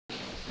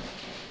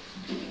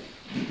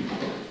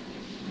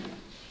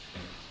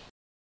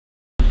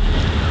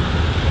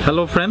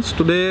Hello friends,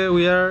 today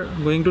we are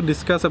going to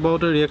discuss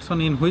about a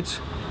reaction in which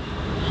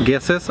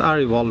gases are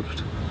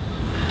evolved.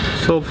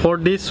 So for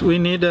this we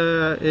need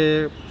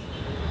a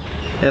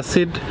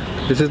acid,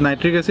 this is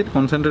nitric acid,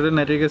 concentrated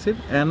nitric acid,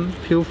 and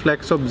few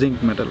flakes of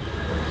zinc metal.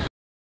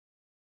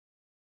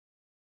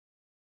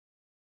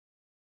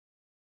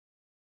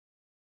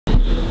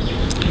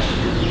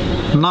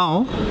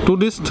 Now to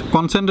this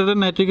concentrated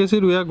nitric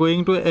acid we are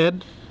going to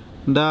add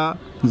the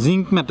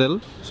zinc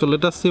metal. So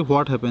let us see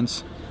what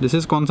happens. This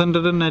is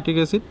concentrated nitric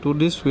acid. To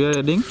this we are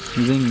adding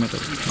zinc metal.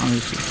 Now you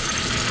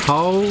see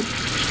how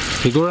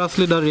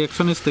vigorously the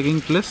reaction is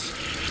taking place.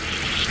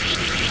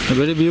 A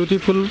very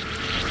beautiful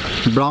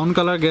brown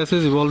color gas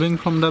is evolving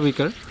from the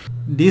beaker.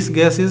 This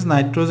gas is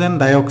nitrogen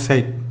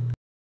dioxide.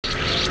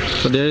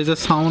 So there is a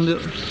sound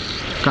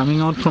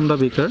coming out from the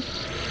beaker.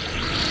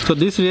 So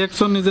this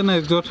reaction is an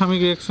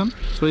exothermic reaction.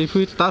 So if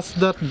we touch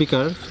that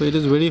beaker, so it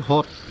is very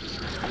hot.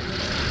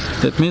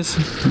 That means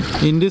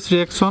in this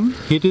reaction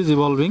heat is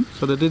evolving,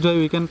 so that is why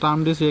we can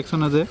term this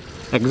reaction as a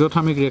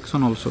exothermic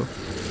reaction also.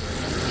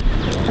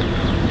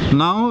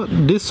 Now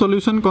this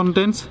solution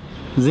contains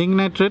zinc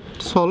nitrate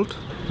salt.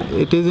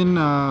 It is in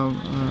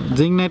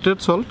zinc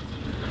nitrate salt,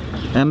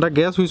 and the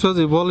gas which was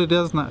evolved,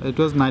 it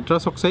was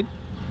nitrous oxide,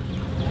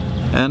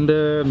 and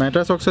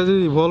nitrous oxide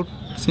is evolved.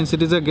 Since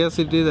it is a gas,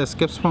 it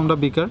escapes from the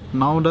beaker.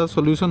 Now the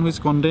solution which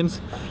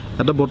contains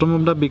at the bottom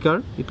of the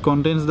beaker, it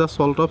contains the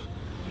salt of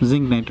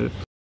zinc nitrate.